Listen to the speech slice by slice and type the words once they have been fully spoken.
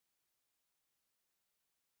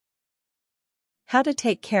How to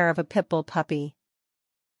take care of a pitbull puppy.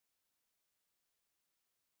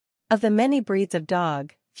 Of the many breeds of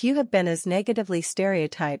dog, few have been as negatively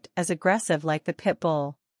stereotyped as aggressive like the pit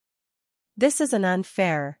bull. This is an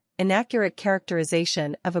unfair, inaccurate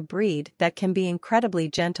characterization of a breed that can be incredibly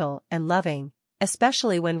gentle and loving,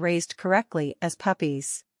 especially when raised correctly as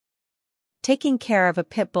puppies. Taking care of a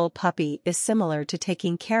pit bull puppy is similar to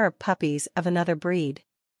taking care of puppies of another breed.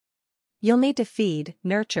 You'll need to feed,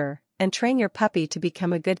 nurture, and train your puppy to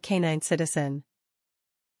become a good canine citizen.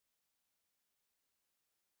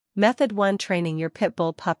 Method 1: Training your pit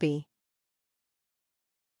bull puppy.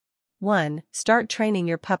 1. Start training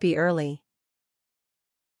your puppy early.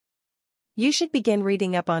 You should begin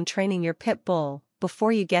reading up on training your pit bull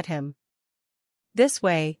before you get him. This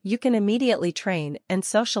way, you can immediately train and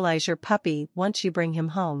socialize your puppy once you bring him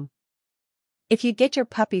home. If you get your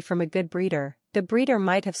puppy from a good breeder, the breeder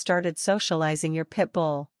might have started socializing your pit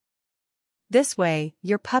bull. This way,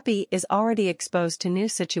 your puppy is already exposed to new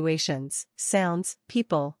situations, sounds,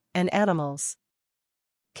 people, and animals.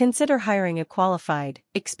 Consider hiring a qualified,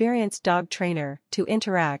 experienced dog trainer to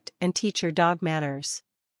interact and teach your dog manners.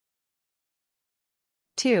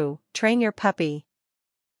 2. Train your puppy.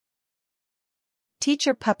 Teach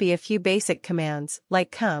your puppy a few basic commands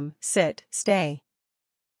like come, sit, stay.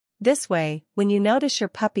 This way, when you notice your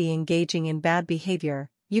puppy engaging in bad behavior,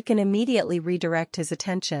 you can immediately redirect his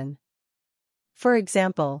attention. For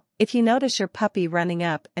example, if you notice your puppy running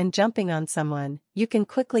up and jumping on someone, you can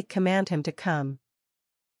quickly command him to come.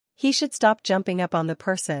 He should stop jumping up on the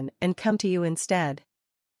person and come to you instead.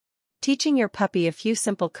 Teaching your puppy a few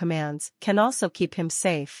simple commands can also keep him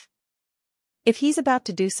safe. If he's about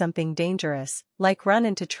to do something dangerous, like run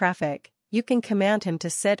into traffic, you can command him to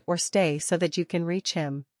sit or stay so that you can reach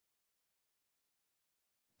him.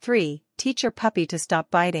 3. Teach your puppy to stop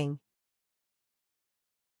biting.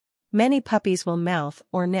 Many puppies will mouth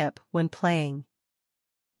or nip when playing.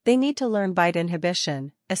 They need to learn bite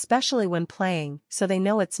inhibition, especially when playing, so they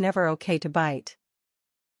know it's never okay to bite.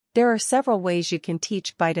 There are several ways you can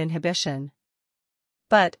teach bite inhibition.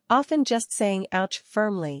 But, often just saying ouch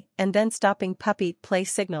firmly and then stopping puppy play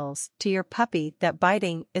signals to your puppy that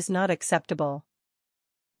biting is not acceptable.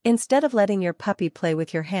 Instead of letting your puppy play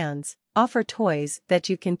with your hands, offer toys that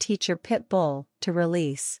you can teach your pit bull to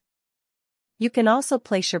release. You can also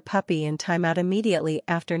place your puppy in timeout immediately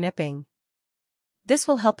after nipping. This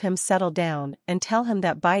will help him settle down and tell him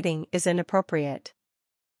that biting is inappropriate.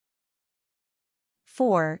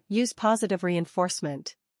 4. Use positive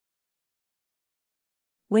reinforcement.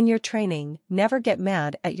 When you're training, never get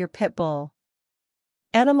mad at your pit bull.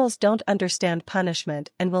 Animals don't understand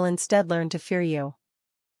punishment and will instead learn to fear you.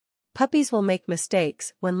 Puppies will make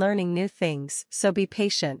mistakes when learning new things, so be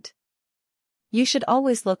patient. You should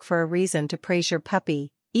always look for a reason to praise your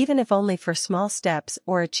puppy, even if only for small steps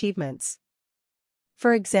or achievements.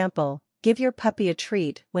 For example, give your puppy a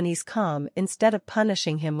treat when he's calm instead of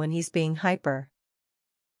punishing him when he's being hyper.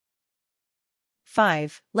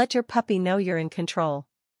 5. Let your puppy know you're in control.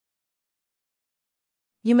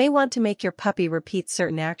 You may want to make your puppy repeat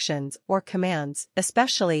certain actions or commands,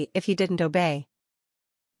 especially if he didn't obey.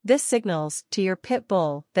 This signals to your pit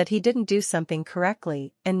bull that he didn't do something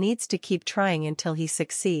correctly and needs to keep trying until he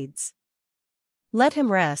succeeds. Let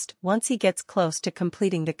him rest once he gets close to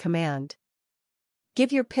completing the command.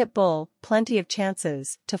 Give your pit bull plenty of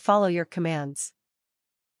chances to follow your commands.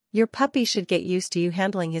 Your puppy should get used to you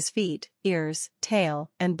handling his feet, ears, tail,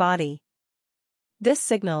 and body. This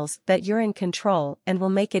signals that you're in control and will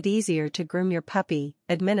make it easier to groom your puppy,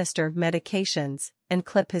 administer medications, and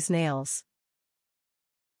clip his nails.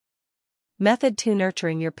 Method 2: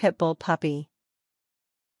 Nurturing your pit bull puppy.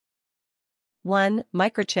 1.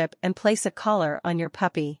 Microchip and place a collar on your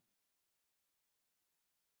puppy.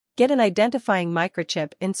 Get an identifying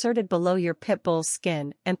microchip inserted below your pit bull's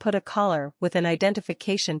skin and put a collar with an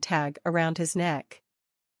identification tag around his neck.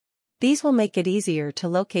 These will make it easier to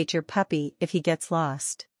locate your puppy if he gets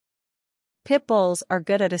lost. Pit bulls are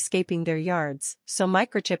good at escaping their yards, so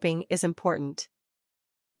microchipping is important.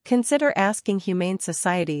 Consider asking humane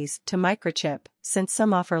societies to microchip, since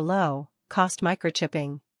some offer low-cost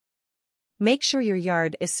microchipping. Make sure your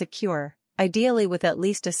yard is secure, ideally with at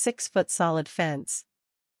least a 6-foot solid fence.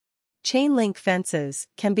 Chain link fences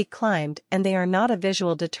can be climbed and they are not a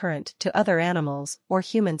visual deterrent to other animals or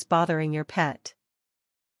humans bothering your pet.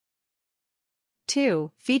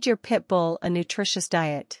 2. Feed your pit bull a nutritious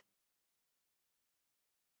diet.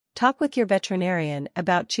 Talk with your veterinarian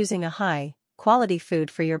about choosing a high-quality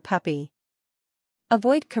food for your puppy.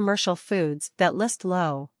 Avoid commercial foods that list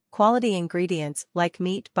low-quality ingredients like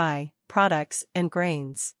meat, by products, and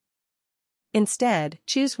grains. Instead,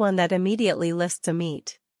 choose one that immediately lists a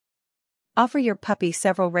meat. Offer your puppy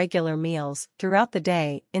several regular meals throughout the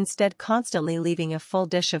day, instead constantly leaving a full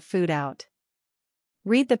dish of food out.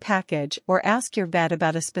 Read the package or ask your vet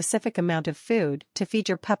about a specific amount of food to feed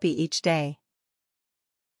your puppy each day.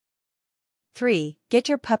 3. Get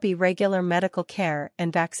your puppy regular medical care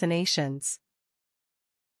and vaccinations.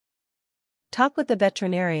 Talk with the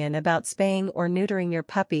veterinarian about spaying or neutering your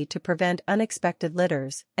puppy to prevent unexpected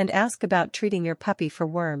litters, and ask about treating your puppy for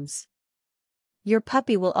worms. Your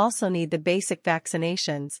puppy will also need the basic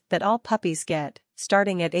vaccinations that all puppies get,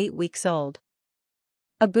 starting at 8 weeks old.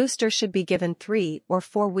 A booster should be given 3 or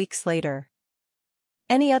 4 weeks later.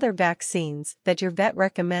 Any other vaccines that your vet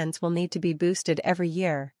recommends will need to be boosted every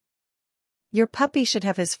year. Your puppy should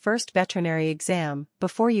have his first veterinary exam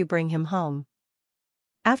before you bring him home.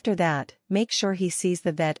 After that, make sure he sees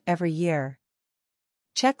the vet every year.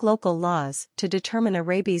 Check local laws to determine a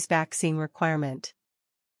rabies vaccine requirement.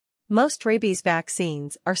 Most rabies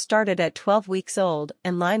vaccines are started at 12 weeks old,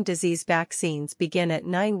 and Lyme disease vaccines begin at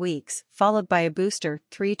 9 weeks, followed by a booster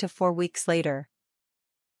 3 to 4 weeks later.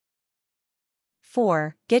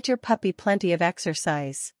 4. Get your puppy plenty of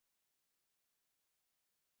exercise.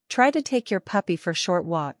 Try to take your puppy for short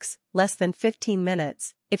walks, less than 15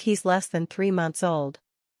 minutes, if he's less than 3 months old.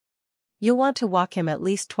 You'll want to walk him at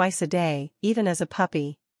least twice a day, even as a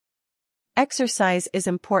puppy. Exercise is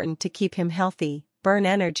important to keep him healthy, burn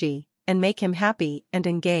energy, and make him happy and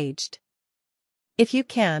engaged. If you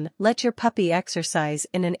can, let your puppy exercise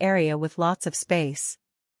in an area with lots of space.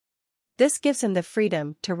 This gives him the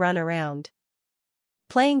freedom to run around.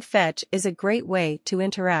 Playing fetch is a great way to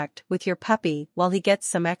interact with your puppy while he gets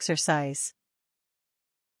some exercise.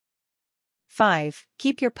 5.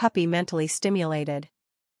 Keep your puppy mentally stimulated.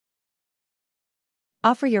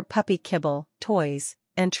 Offer your puppy kibble, toys,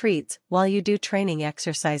 and treats while you do training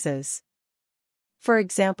exercises. For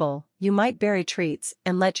example, you might bury treats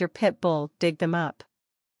and let your pit bull dig them up.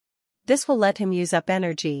 This will let him use up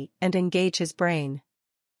energy and engage his brain.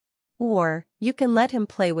 Or, you can let him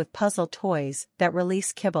play with puzzle toys that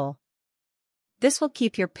release kibble. This will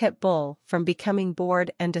keep your pit bull from becoming bored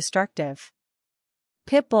and destructive.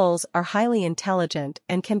 Pit bulls are highly intelligent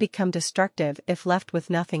and can become destructive if left with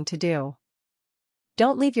nothing to do.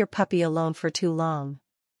 Don't leave your puppy alone for too long.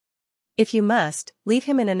 If you must, leave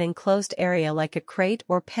him in an enclosed area like a crate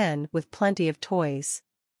or pen with plenty of toys.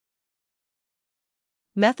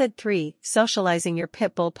 Method 3. Socializing your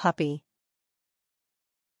pit bull puppy.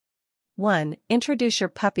 1. Introduce your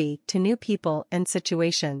puppy to new people and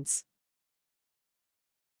situations.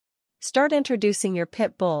 Start introducing your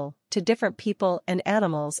pit bull to different people and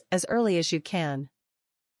animals as early as you can.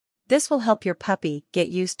 This will help your puppy get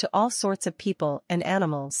used to all sorts of people and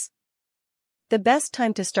animals. The best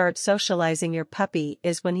time to start socializing your puppy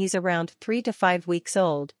is when he's around 3 to 5 weeks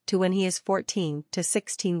old to when he is 14 to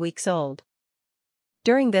 16 weeks old.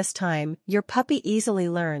 During this time, your puppy easily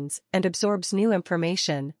learns and absorbs new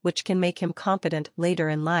information which can make him confident later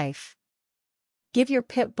in life. Give your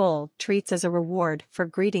pit bull treats as a reward for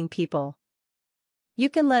greeting people. You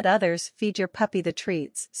can let others feed your puppy the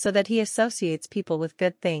treats so that he associates people with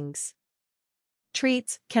good things.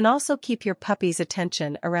 Treats can also keep your puppy's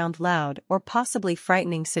attention around loud or possibly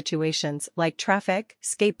frightening situations like traffic,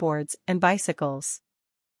 skateboards, and bicycles.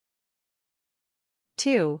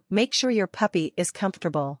 2. Make sure your puppy is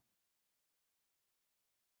comfortable.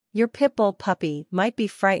 Your pit bull puppy might be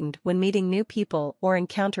frightened when meeting new people or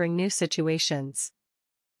encountering new situations.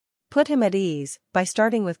 Put him at ease by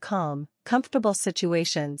starting with calm, comfortable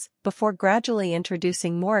situations before gradually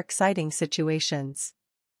introducing more exciting situations.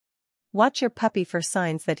 Watch your puppy for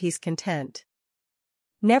signs that he's content.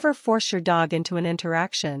 Never force your dog into an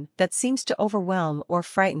interaction that seems to overwhelm or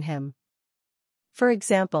frighten him. For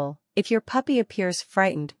example, if your puppy appears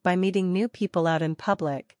frightened by meeting new people out in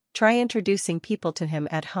public, try introducing people to him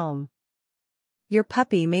at home. Your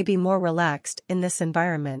puppy may be more relaxed in this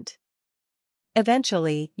environment.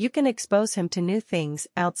 Eventually, you can expose him to new things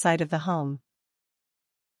outside of the home.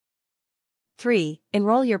 3.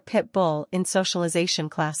 Enroll your pit bull in socialization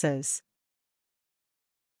classes.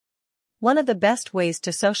 One of the best ways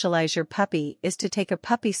to socialize your puppy is to take a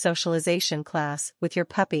puppy socialization class with your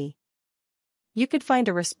puppy. You could find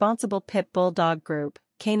a responsible pit bull dog group,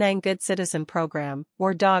 Canine Good Citizen program,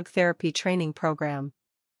 or dog therapy training program.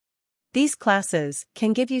 These classes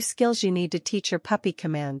can give you skills you need to teach your puppy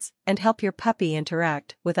commands and help your puppy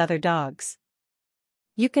interact with other dogs.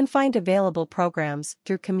 You can find available programs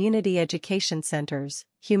through community education centers,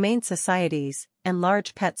 humane societies, and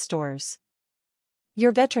large pet stores.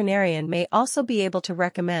 Your veterinarian may also be able to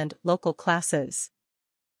recommend local classes.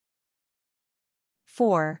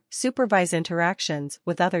 4. Supervise interactions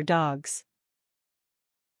with other dogs.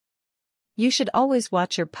 You should always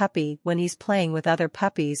watch your puppy when he's playing with other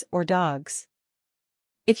puppies or dogs.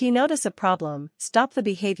 If you notice a problem, stop the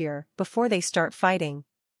behavior before they start fighting.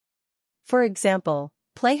 For example,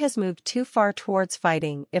 play has moved too far towards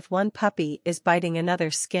fighting if one puppy is biting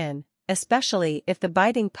another's skin, especially if the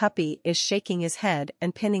biting puppy is shaking his head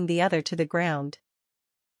and pinning the other to the ground.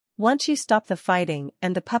 Once you stop the fighting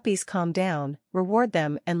and the puppies calm down, reward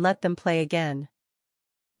them and let them play again.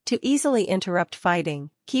 To easily interrupt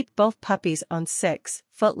fighting, keep both puppies on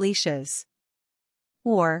 6-foot leashes.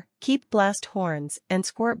 Or, keep blast horns and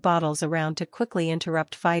squirt bottles around to quickly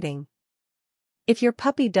interrupt fighting. If your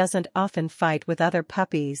puppy doesn't often fight with other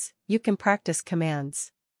puppies, you can practice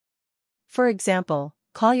commands. For example,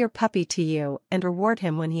 call your puppy to you and reward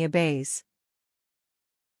him when he obeys.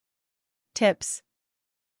 Tips.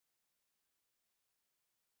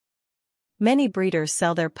 Many breeders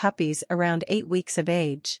sell their puppies around 8 weeks of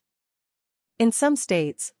age. In some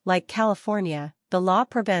states, like California, the law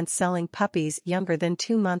prevents selling puppies younger than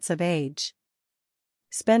 2 months of age.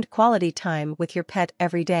 Spend quality time with your pet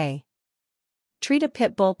every day. Treat a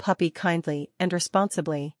pit bull puppy kindly and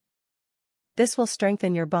responsibly. This will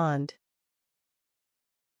strengthen your bond.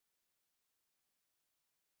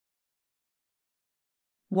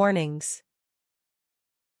 Warnings.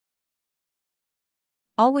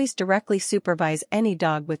 Always directly supervise any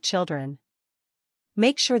dog with children.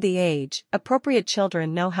 Make sure the age-appropriate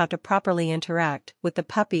children know how to properly interact with the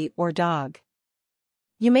puppy or dog.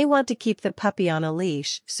 You may want to keep the puppy on a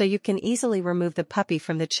leash so you can easily remove the puppy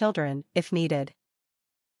from the children if needed.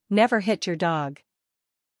 Never hit your dog.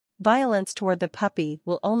 Violence toward the puppy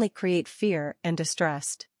will only create fear and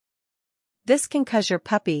distress. This can cause your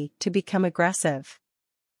puppy to become aggressive.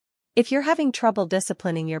 If you're having trouble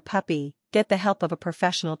disciplining your puppy, get the help of a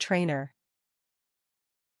professional trainer.